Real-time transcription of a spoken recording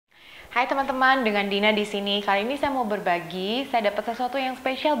Hai teman-teman, dengan Dina di sini. Kali ini saya mau berbagi, saya dapat sesuatu yang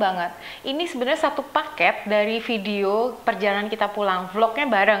spesial banget. Ini sebenarnya satu paket dari video perjalanan kita pulang, vlognya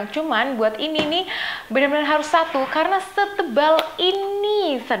bareng. Cuman buat ini nih benar-benar harus satu karena setebal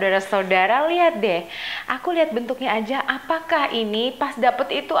ini, saudara-saudara. Lihat deh, aku lihat bentuknya aja. Apakah ini pas dapet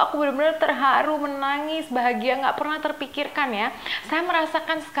itu aku benar-benar terharu, menangis, bahagia, nggak pernah terpikirkan ya. Saya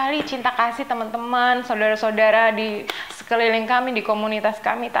merasakan sekali cinta kasih teman-teman, saudara-saudara di sekeliling kami, di komunitas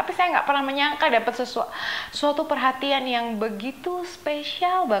kami. Tapi saya nggak pernah menyangka dapat suatu perhatian yang begitu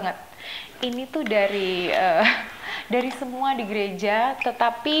spesial banget. Ini tuh dari semua di gereja,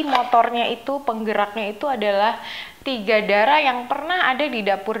 tetapi motornya itu, penggeraknya itu adalah 3 darah yang pernah ada di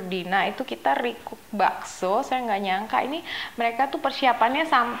dapur Dina. Itu kita recook bakso. Saya nggak nyangka ini mereka tuh persiapannya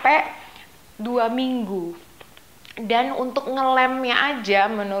sampai 2 minggu. Dan untuk ngelemnya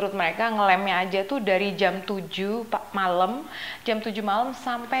aja, menurut mereka ngelemnya aja tuh dari jam 7 malam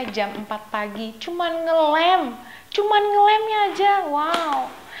sampai jam 4 pagi. Cuman ngelemnya aja.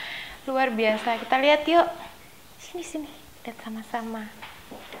 Wow, luar biasa. Kita lihat yuk. Sini, lihat sama-sama.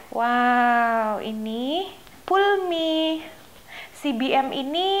 Wow, ini Pulmi. CBM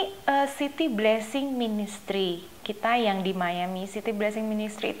ini City Blessing Ministry. Kita yang di Miami, City Blessing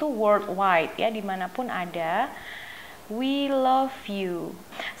Ministry itu worldwide ya, dimanapun ada. We love you.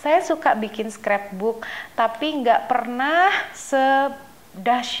 Saya suka bikin scrapbook, tapi nggak pernah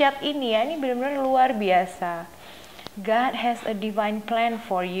sedahsyat ini ya. Ini benar-benar luar biasa. God has a divine plan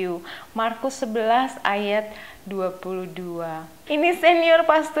for you. Markus 11 ayat 22. Ini senior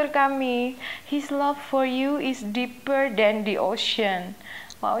pastor kami. His love for you is deeper than the ocean.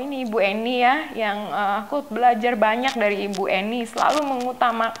 Wow, ini Ibu Eni ya, yang aku belajar banyak dari Ibu Eni, selalu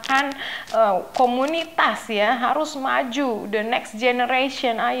mengutamakan komunitas ya, harus maju, the next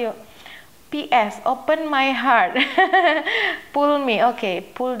generation, ayo. PS, open my heart, pull me, oke,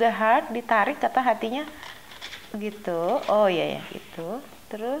 pull the heart, ditarik kata hatinya, gitu, oh iya ya, gitu.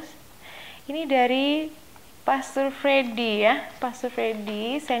 Terus, ini dari Pastor Freddy ya, Pastor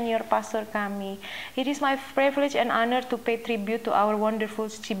Freddy, senior pastor kami. It is my privilege and honor to pay tribute to our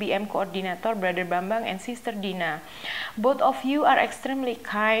wonderful CBM coordinator, Brother Bambang and Sister Dina. Both of you are extremely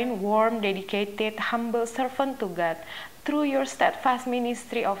kind, warm, dedicated, humble servant to God. Through your steadfast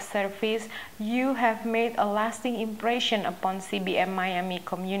ministry of service, you have made a lasting impression upon CBM Miami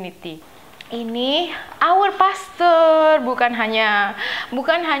community. Ini our pastor, bukan hanya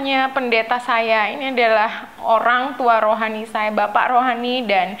pendeta saya. Ini adalah orang tua rohani saya, bapak rohani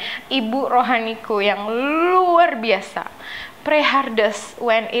dan ibu rohaniku yang luar biasa. Pray hardest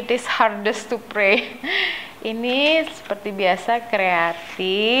when it is hardest to pray. Ini seperti biasa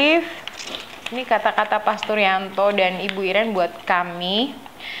kreatif. Ini kata-kata Pastor Yanto dan Ibu Iren buat kami.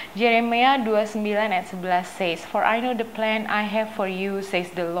 Jeremia 29 ayat 11 says, For I know the plan I have for you, says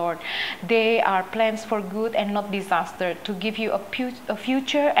the Lord. They are plans for good and not disaster, to give you a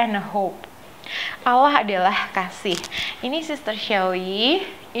future and a hope. Allah adalah kasih. Ini Sister Shelly,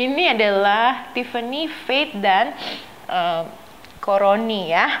 ini adalah Tiffany, Faith, dan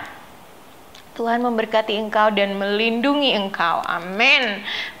Koroni ya. Tuhan memberkati engkau dan melindungi engkau. Amin.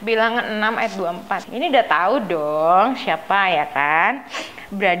 Bilangan 6 ayat 24. Ini udah tahu dong siapa ya kan?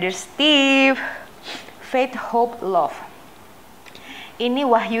 Brother Steve. Faith, Hope, Love. Ini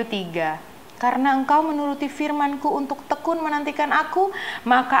Wahyu 3. Karena engkau menuruti firman-Ku untuk tekun menantikan Aku,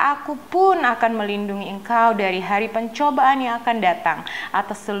 maka Aku pun akan melindungi engkau dari hari pencobaan yang akan datang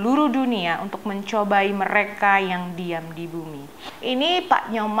atas seluruh dunia untuk mencobai mereka yang diam di bumi. Ini Pak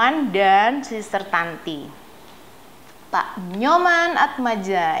Nyoman dan Sister Tanti. Pak Nyoman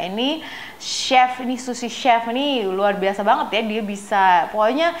Atmaja, ini chef, ini sushi chef, ini luar biasa banget ya, dia bisa,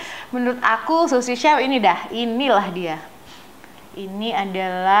 pokoknya menurut aku sushi chef inilah dia. Ini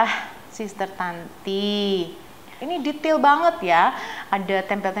adalah Sister Tanti. Ini detail banget ya. Ada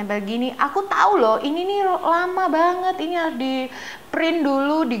tempel-tempel gini. Aku tahu loh, ini nih lama banget. Ini harus di print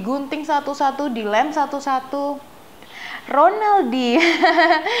dulu, digunting satu-satu, dilem satu-satu. Ronaldi.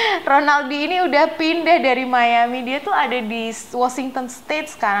 Ronaldi ini udah pindah dari Miami. Dia tuh ada di Washington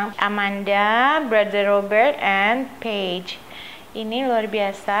State sekarang. Amanda, Brother Robert, and Paige. Ini luar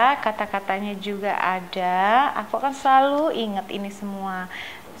biasa, kata-katanya juga ada. Aku akan selalu ingat ini semua.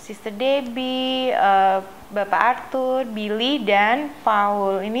 Sister Debbie, Bapak Arthur, Billy, dan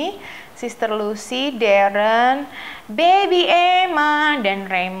Paul. Ini Sister Lucy, Darren, Baby Emma, dan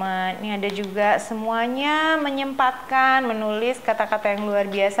Raymond. Ini ada juga semuanya menyempatkan menulis kata-kata yang luar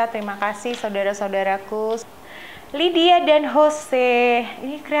biasa. Terima kasih saudara-saudaraku. Lydia dan Jose.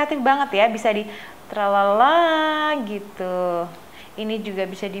 Ini kreatif banget ya, bisa di tralala gitu. Ini juga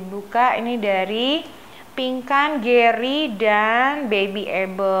bisa dibuka. Ini dari Pinkan, Gary, dan Baby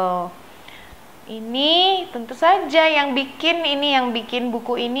Abel. Ini tentu saja yang bikin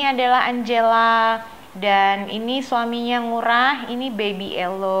buku ini adalah Angela. Dan ini suaminya Ngurah, ini baby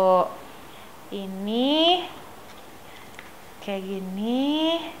Elo. Ini kayak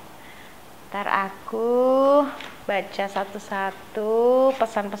gini. Ntar aku baca satu-satu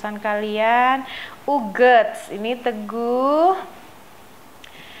pesan-pesan kalian. Ugets, ini Teguh.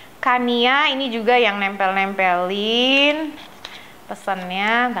 Kania, ini juga yang nempel-nempelin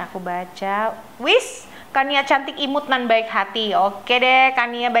pesannya. Ntar aku baca. Wis, Kania cantik, imut, dan baik hati. Oke deh,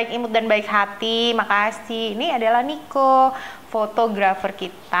 Kania baik, imut, dan baik hati. Makasih. Ini adalah Niko, fotografer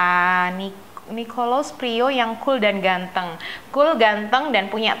kita. Nicholas Prio yang cool dan ganteng. Cool, ganteng,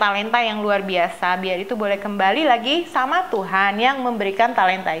 dan punya talenta yang luar biasa. Biar itu boleh kembali lagi sama Tuhan yang memberikan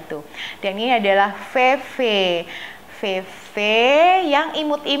talenta itu. Dan ini adalah Feve. Feve yang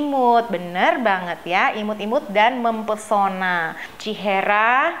imut-imut. Bener banget ya, imut-imut dan mempesona.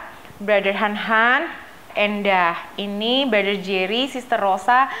 Cihera, Brother Han, Endah. Ini Brother Jerry, Sister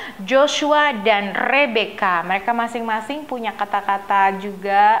Rosa, Joshua, dan Rebecca. Mereka masing-masing punya kata-kata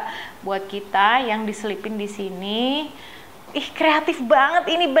juga buat kita yang diselipin di sini. Ih, kreatif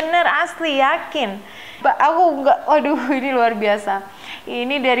banget ini, bener, asli, yakin. Aku nggak, waduh, ini luar biasa.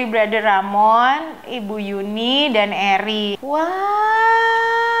 Ini dari Brother Ramon, Ibu Yuni, dan Eri. Wow,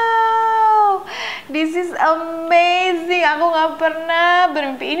 this is amazing. Aku nggak pernah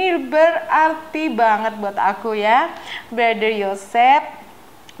bermimpi. Ini berarti banget buat aku ya. Brother Yosef,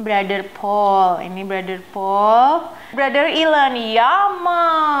 Brother Paul. Ini Brother Paul. Brother Ilan,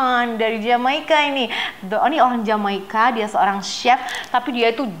 Yaman, dari Jamaika ini. Ini orang Jamaika, dia seorang chef, tapi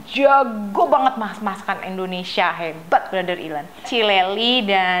dia itu jago banget masakan Indonesia. Hebat Brother Ilan. Cileli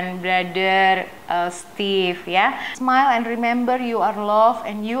dan Brother Steve ya. Smile and remember you are loved,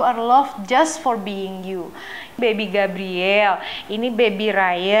 and you are loved just for being you. Baby Gabriel, ini Baby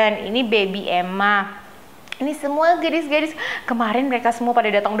Ryan, ini Baby Emma. Ini semua gadis-gadis, kemarin mereka semua pada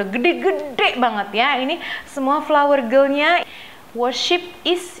datang udah gede-gede banget ya. Ini semua flower girl-nya. Worship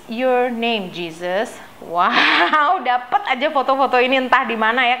is your name, Jesus. Wow, dapat aja foto-foto ini entah di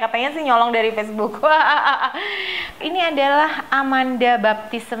mana ya. Katanya sih nyolong dari Facebook. Ini adalah Amanda,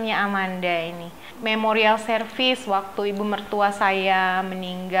 baptismenya Amanda ini. Memorial service waktu ibu mertua saya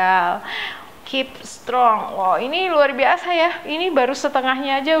meninggal. Keep strong. Wow, ini luar biasa ya. Ini baru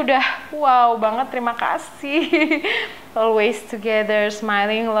setengahnya aja udah wow banget. Terima kasih. Always together,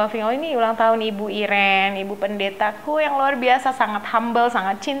 smiling, loving. Oh, ini ulang tahun Ibu Iren, ibu pendetaku yang luar biasa, sangat humble,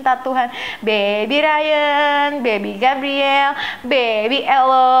 sangat cinta Tuhan. Baby Ryan, Baby Gabriel, Baby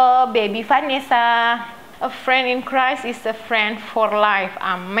Elo, Baby Vanessa. A friend in Christ is a friend for life.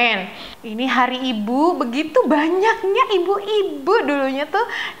 Amin. Ini hari ibu, begitu banyaknya ibu-ibu. Dulunya tuh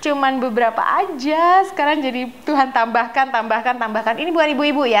cuman beberapa aja. Sekarang jadi Tuhan tambahkan. Ini bukan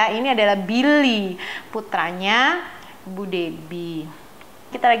ibu-ibu ya. Ini adalah Billy, putranya Bu Debbie.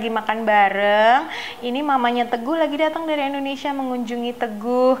 Kita lagi makan bareng. Ini mamanya Teguh lagi datang dari Indonesia mengunjungi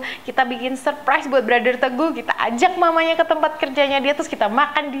Teguh. Kita bikin surprise buat Brother Teguh. Kita ajak mamanya ke tempat kerjanya dia, terus kita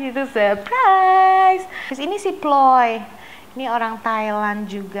makan di situ, surprise. Terus ini si Ploy. Ini orang Thailand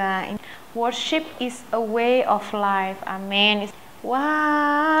juga. Worship is a way of life. Amin.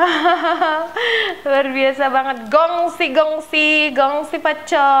 Wow, luar biasa banget. Gongsi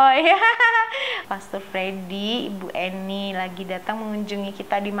pacoy. Pastor Freddy, Ibu Eni lagi datang mengunjungi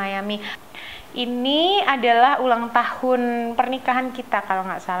kita di Miami. Ini adalah ulang tahun pernikahan kita kalau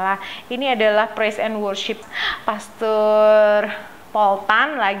nggak salah. Ini adalah praise and worship. Pastor Paul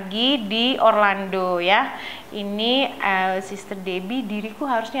Tan lagi di Orlando ya. Ini Sister Debbie, diriku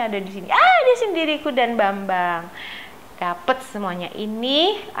harusnya ada di sini. Di sini diriku dan Bambang. Dapat semuanya.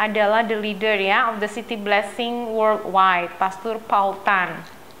 Ini adalah the leader ya of the City Blessing Worldwide, Pastor Paul Tan.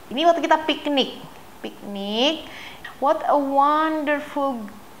 Ini waktu kita piknik. What a wonderful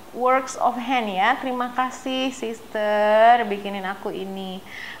works of hand ya. Terima kasih sister bikinin aku ini.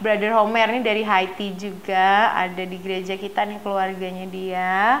 Brother Homer ini dari Haiti juga, ada di gereja kita nih keluarganya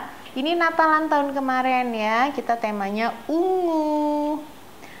dia. Ini Natalan tahun kemarin ya. Kita temanya ungu.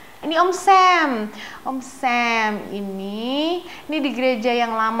 Ini Om Sam ini di gereja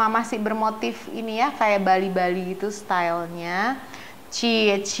yang lama, masih bermotif ini ya, kayak Bali-Bali gitu stylenya.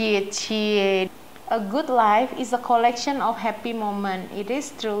 Cie. A good life is a collection of happy moment. It is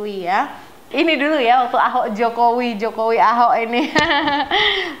truly ya. Ini dulu ya waktu Ahok Jokowi Ahok ini.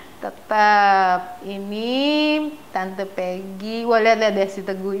 Tetap ini Tante Peggy. Wah, lihat deh si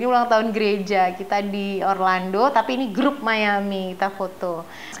Teguh. Ini ulang tahun gereja kita di Orlando, tapi ini grup Miami, kita foto.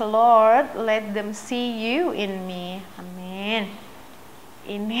 Lord, let them see you in me. Amin.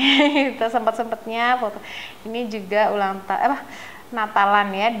 Ini kita sempat-sempatnya foto. Ini juga ulang tahun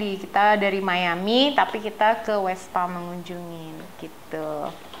Natalan ya, kita dari Miami tapi kita ke West Palm mengunjungin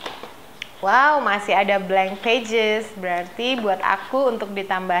gitu. Wow, masih ada blank pages, berarti buat aku untuk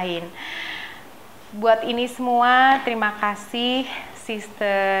ditambahin. Buat ini semua, terima kasih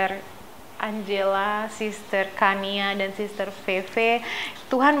Sister Angela, Sister Kania, dan Sister Veve.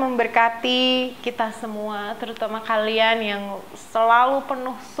 Tuhan memberkati kita semua, terutama kalian yang selalu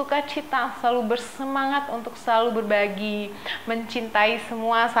penuh sukacita, selalu bersemangat untuk selalu berbagi, mencintai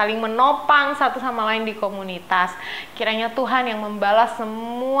semua, saling menopang satu sama lain di komunitas. Kiranya Tuhan yang membalas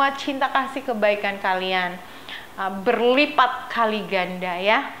semua cinta kasih kebaikan kalian berlipat kali ganda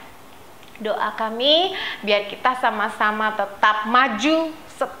ya. Doa kami biar kita sama-sama tetap maju,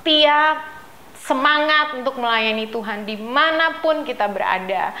 setia, semangat untuk melayani Tuhan dimanapun kita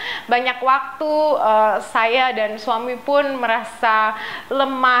berada. Banyak waktu saya dan suami pun merasa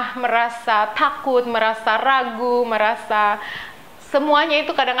lemah, merasa takut, merasa ragu, merasa semuanya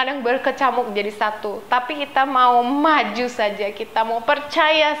itu kadang-kadang berkecamuk jadi satu. Tapi kita mau maju saja, kita mau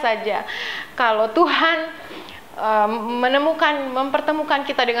percaya saja kalau Tuhan mempertemukan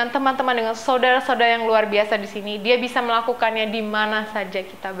kita dengan teman-teman, dengan saudara-saudara yang luar biasa di sini. Dia bisa melakukannya di mana saja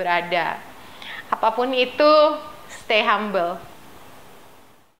kita berada. Apapun itu, stay humble.